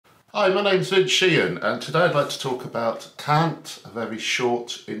Hi, my name's Vince Sheehan, and today I'd like to talk about Kant, a very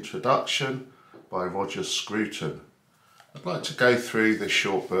short introduction by Roger Scruton. I'd like to go through this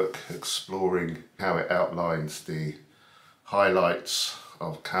short book exploring how it outlines the highlights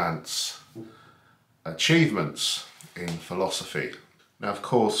of Kant's achievements in philosophy. Now, of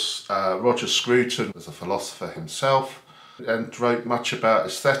course, Roger Scruton was a philosopher himself and wrote much about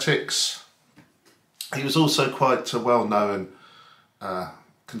aesthetics. He was also quite a well-known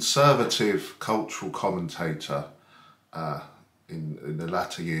conservative cultural commentator in the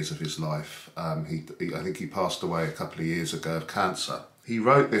latter years of his life. I think he passed away a couple of years ago of cancer. He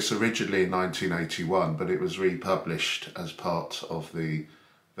wrote this originally in 1981, but it was republished as part of the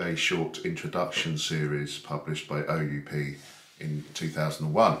very short introduction series published by OUP in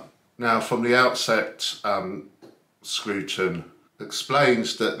 2001. Now, from the outset, Scruton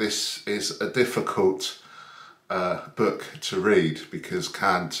explains that this is a difficult book to read because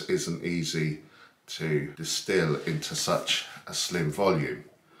Kant isn't easy to distill into such a slim volume.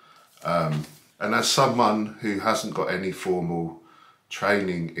 And as someone who hasn't got any formal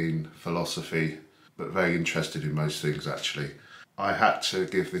training in philosophy, but very interested in most things actually, I had to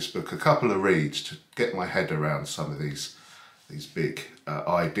give this book a couple of reads to get my head around some of these big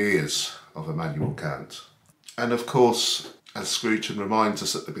ideas of Immanuel Kant. And of course, as Scruton reminds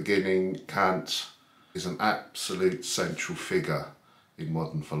us at the beginning, Kant is an absolute central figure in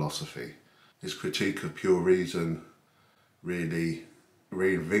modern philosophy. His critique of pure reason really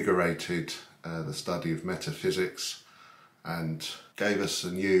reinvigorated the study of metaphysics and gave us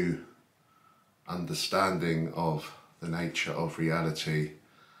a new understanding of the nature of reality,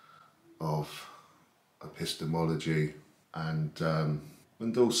 of epistemology, and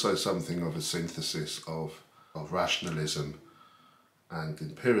also something of a synthesis of rationalism and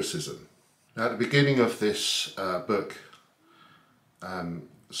empiricism. Now, at the beginning of this book,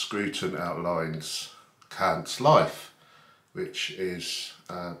 Scruton outlines Kant's life, which is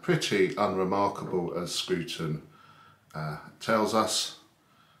pretty unremarkable, as Scruton tells us.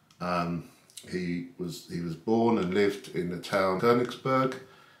 He was born and lived in the town Königsberg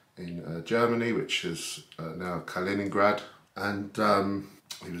in Germany, which is now Kaliningrad, and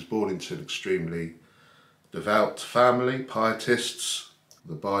he was born into an extremely devout family, pietists.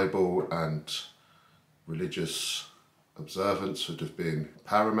 The Bible and religious observance would have been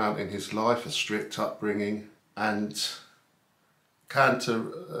paramount in his life, a strict upbringing, and Kant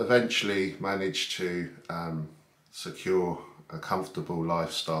eventually managed to secure a comfortable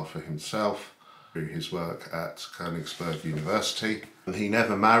lifestyle for himself through his work at Königsberg University. And he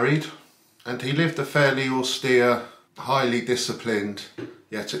never married, and he lived a fairly austere, highly disciplined,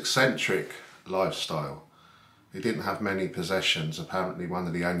 yet eccentric lifestyle. He didn't have many possessions. Apparently one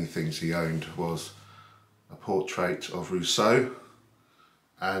of the only things he owned was a portrait of Rousseau,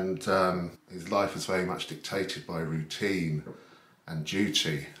 and his life was very much dictated by routine and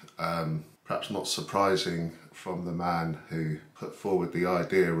duty, perhaps not surprising from the man who put forward the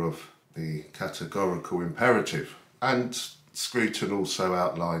idea of the categorical imperative. And Scruton also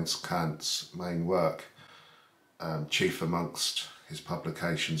outlines Kant's main work, chief amongst his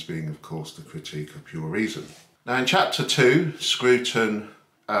publications being, of course, the Critique of Pure Reason. Now, in chapter 2, Scruton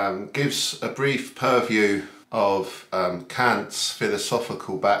gives a brief purview of Kant's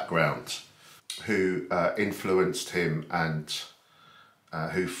philosophical background, who influenced him and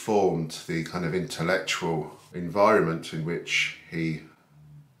who formed the kind of intellectual environment in which he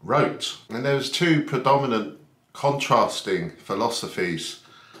wrote. And there was two predominant contrasting philosophies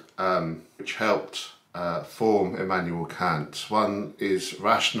which helped form Immanuel Kant. One is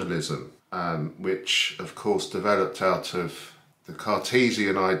rationalism, which of course developed out of the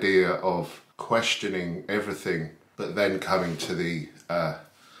Cartesian idea of questioning everything, but then coming to the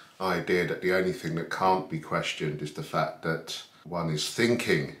idea that the only thing that can't be questioned is the fact that one is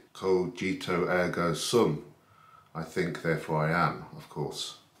thinking, cogito ergo sum, I think therefore I am, of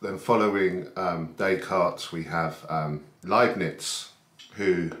course. Then following Descartes, we have Leibniz,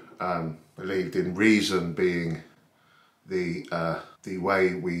 who believed in reason being the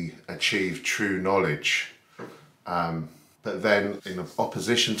way we achieve true knowledge. But then in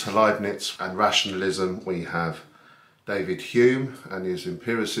opposition to Leibniz and rationalism, we have David Hume and his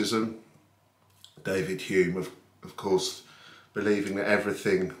empiricism. David Hume, of course, believing that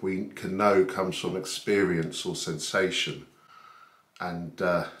everything we can know comes from experience or sensation, and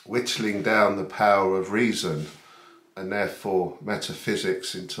whittling down the power of reason and therefore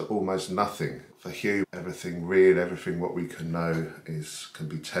metaphysics into almost nothing. For Hume, everything real, everything what we can know can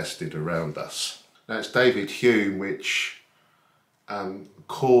be tested around us. Now, it's David Hume which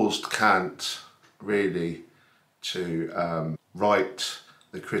caused Kant really to write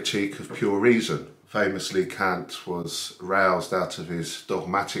the Critique of Pure Reason. Famously, Kant was roused out of his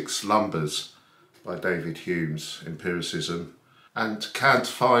dogmatic slumbers by David Hume's empiricism, and Kant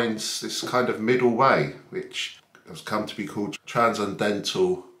finds this kind of middle way, which has come to be called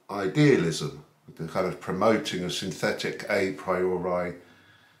transcendental idealism, the kind of promoting of synthetic a priori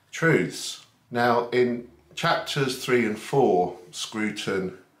truths. Now, in chapters 3 and 4,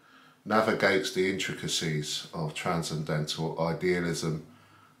 Scruton navigates the intricacies of transcendental idealism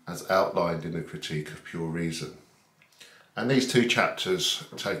as outlined in the Critique of Pure Reason. And these two chapters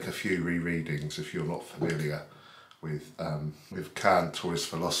take a few rereadings if you're not familiar with Kant or his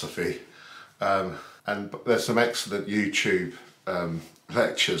philosophy. And there's some excellent YouTube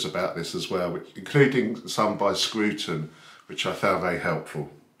lectures about this as well, including some by Scruton, which I found very helpful.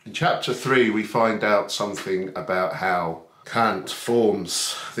 In chapter 3 we find out something about how Kant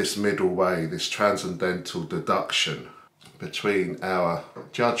forms this middle way, this transcendental deduction between our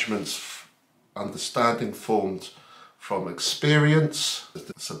judgments, understanding formed from experience,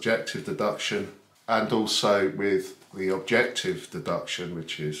 the subjective deduction, and also with the objective deduction,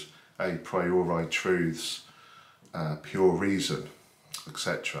 which is a priori truths, pure reason,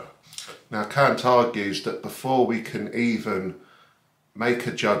 etc. Now, Kant argues that before we can even make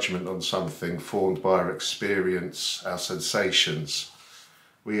a judgment on something formed by our experience, our sensations,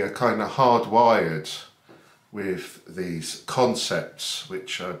 we are kind of hardwired with these concepts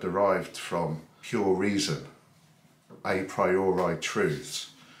which are derived from pure reason, a priori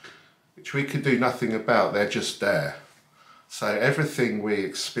truths, which we can do nothing about. They're just there. So everything we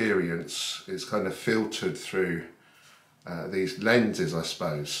experience is kind of filtered through these lenses, I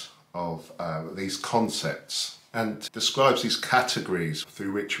suppose, of these concepts, and describes these categories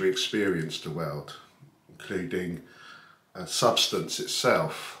through which we experience the world, including substance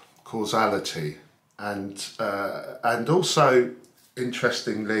itself, causality, and also,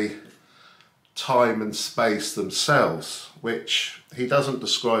 interestingly, time and space themselves, which he doesn't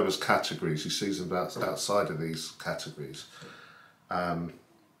describe as categories. He sees them outside of these categories.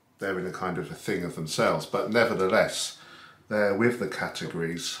 They're in a kind of a thing of themselves, but nevertheless, they're with the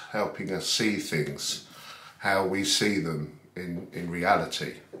categories, helping us see things, how we see them in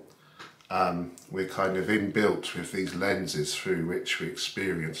reality. We're kind of inbuilt with these lenses through which we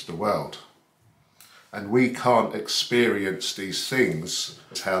experience the world. And we can't experience these things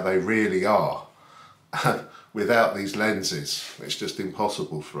as how they really are without these lenses. It's just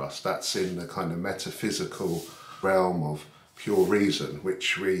impossible for us. That's in the kind of metaphysical realm of pure reason,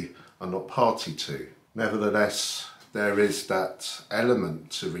 which we are not party to. Nevertheless, there is that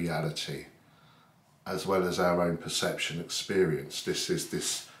element to reality, as well as our own perception experience. This is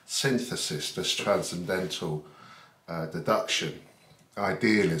this synthesis, this transcendental deduction,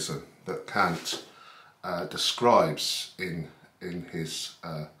 idealism that Kant describes in his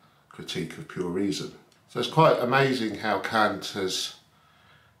Critique of Pure Reason. So it's quite amazing how Kant has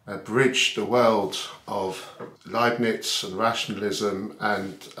bridged the world of Leibniz and rationalism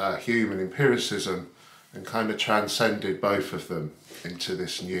and human empiricism, and kind of transcended both of them into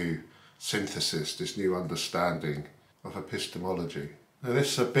this new synthesis, this new understanding of epistemology. Now,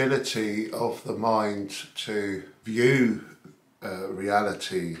 this ability of the mind to view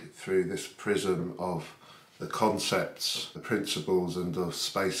reality through this prism of the concepts, the principles, and of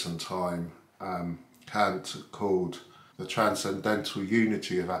space and time, Kant called the transcendental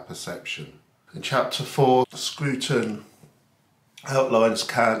unity of apperception. In chapter 4, Scruton outlines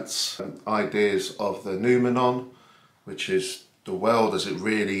Kant's ideas of the noumenon, which is the world as it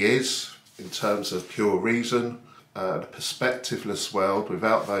really is in terms of pure reason, a perspectiveless world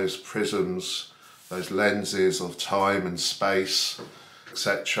without those prisms, those lenses of time and space,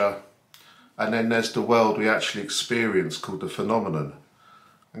 etc. And then there's the world we actually experience called the phenomenon.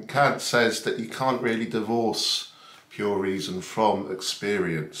 And Kant says that you can't really divorce pure reason from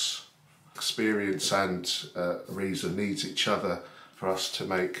experience. Experience and reason needs each other for us to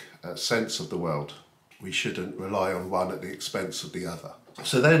make sense of the world. We shouldn't rely on one at the expense of the other.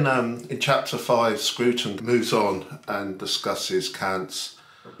 So then in chapter 5, Scruton moves on and discusses Kant's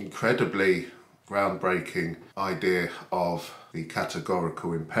incredibly groundbreaking idea of the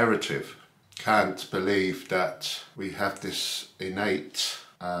categorical imperative. Kant believed that we have this innate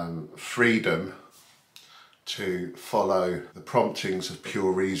freedom to follow the promptings of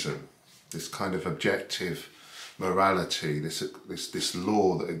pure reason, this kind of objective morality, this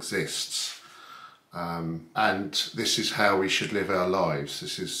law that exists. And this is how we should live our lives.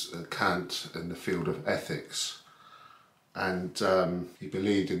 This is Kant in the field of ethics. And he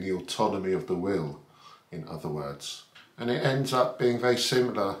believed in the autonomy of the will, in other words. And it ends up being very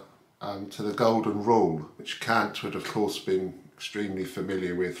similar to the Golden Rule, which Kant would of course been extremely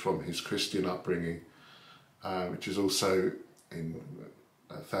familiar with from his Christian upbringing, which is also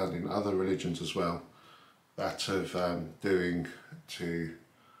found in other religions as well, that of doing to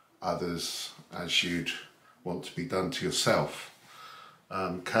others as you'd want to be done to yourself.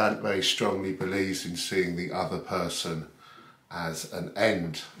 Kant very strongly believes in seeing the other person as an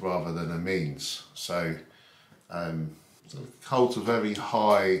end rather than a means. So holds a very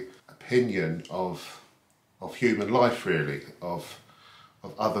high opinion of human life, really, of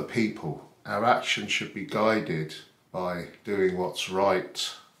other people. Our actions should be guided by doing what's right,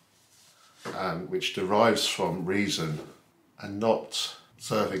 which derives from reason, and not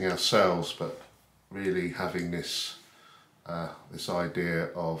serving ourselves, but really having this idea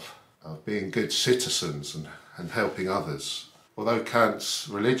of being good citizens and helping others. Although Kant's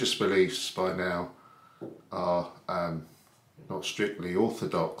religious beliefs by now are not strictly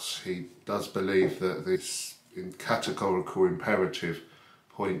orthodox, he does believe that this categorical imperative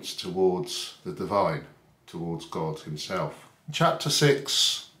points towards the divine, towards God himself. In chapter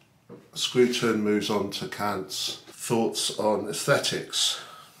 6, Scruton moves on to Kant's thoughts on aesthetics,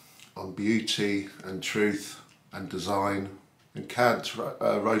 on beauty and truth and design. And Kant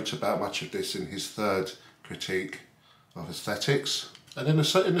wrote about much of this in his third critique of aesthetics. And in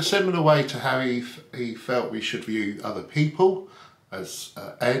a similar way to how he felt we should view other people as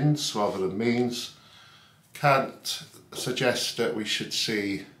ends rather than means, Kant suggests that we should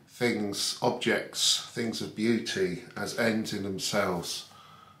see things, objects, things of beauty as ends in themselves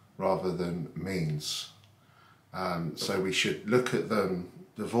rather than means. So we should look at them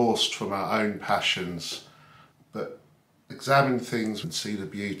divorced from our own passions, but examine things and see the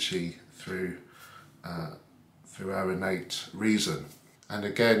beauty through our innate reason. And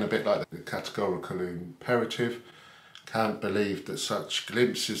again, a bit like the categorical imperative, Kant believed that such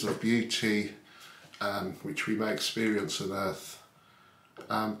glimpses of beauty which we may experience on earth,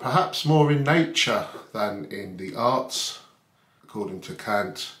 perhaps more in nature than in the arts, according to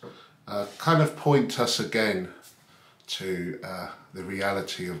Kant, kind of point us again to the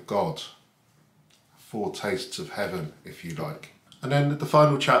reality of God, foretastes of heaven, if you like. And then the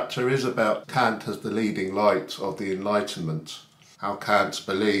final chapter is about Kant as the leading light of the Enlightenment, how Kant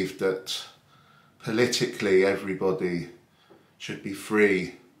believed that politically everybody should be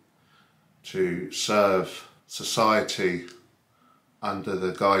free to serve society under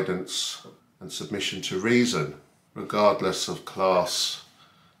the guidance and submission to reason, regardless of class,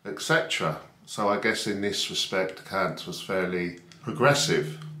 etc. So I guess in this respect Kant was fairly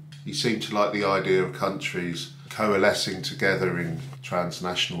progressive. He seemed to like the idea of countries coalescing together in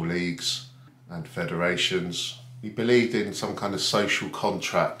transnational leagues and federations. He believed in some kind of social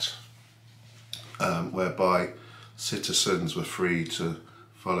contract whereby citizens were free to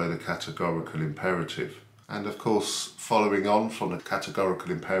follow the categorical imperative. And of course, following on from the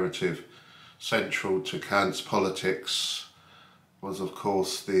categorical imperative, central to Kant's politics was of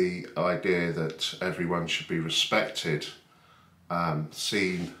course the idea that everyone should be respected,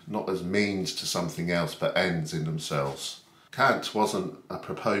 seen not as means to something else but ends in themselves. Kant wasn't a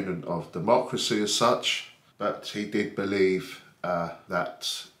proponent of democracy as such, but he did believe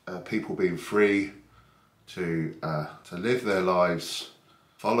that people being free to live their lives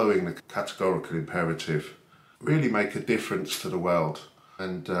following the categorical imperative really make a difference to the world.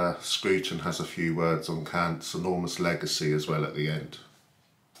 And Scruton has a few words on Kant's enormous legacy as well at the end.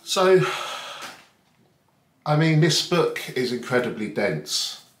 So, I mean, this book is incredibly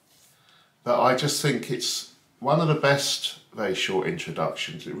dense, but I just think it's one of the best very short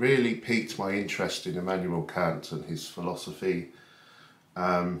introductions. It really piqued my interest in Immanuel Kant and his philosophy.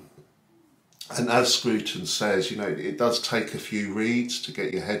 And as Scruton says, you know, it does take a few reads to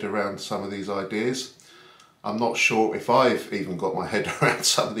get your head around some of these ideas. I'm not sure if I've even got my head around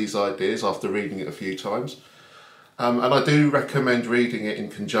some of these ideas after reading it a few times. And I do recommend reading it in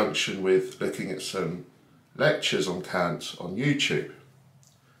conjunction with looking at some lectures on Kant on YouTube.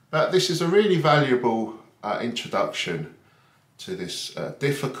 But this is a really valuable introduction to this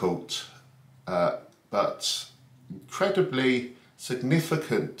difficult but incredibly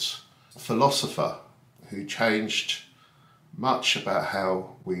significant philosopher who changed much about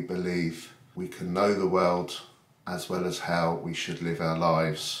how we believe we can know the world, as well as how we should live our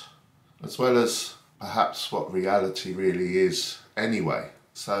lives, as well as perhaps what reality really is anyway.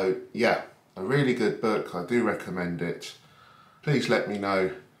 So yeah, a really good book. I do recommend it. Please let me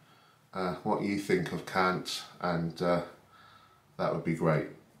know what you think of Kant, and that would be great.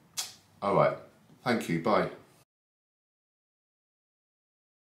 All right, thank you, bye.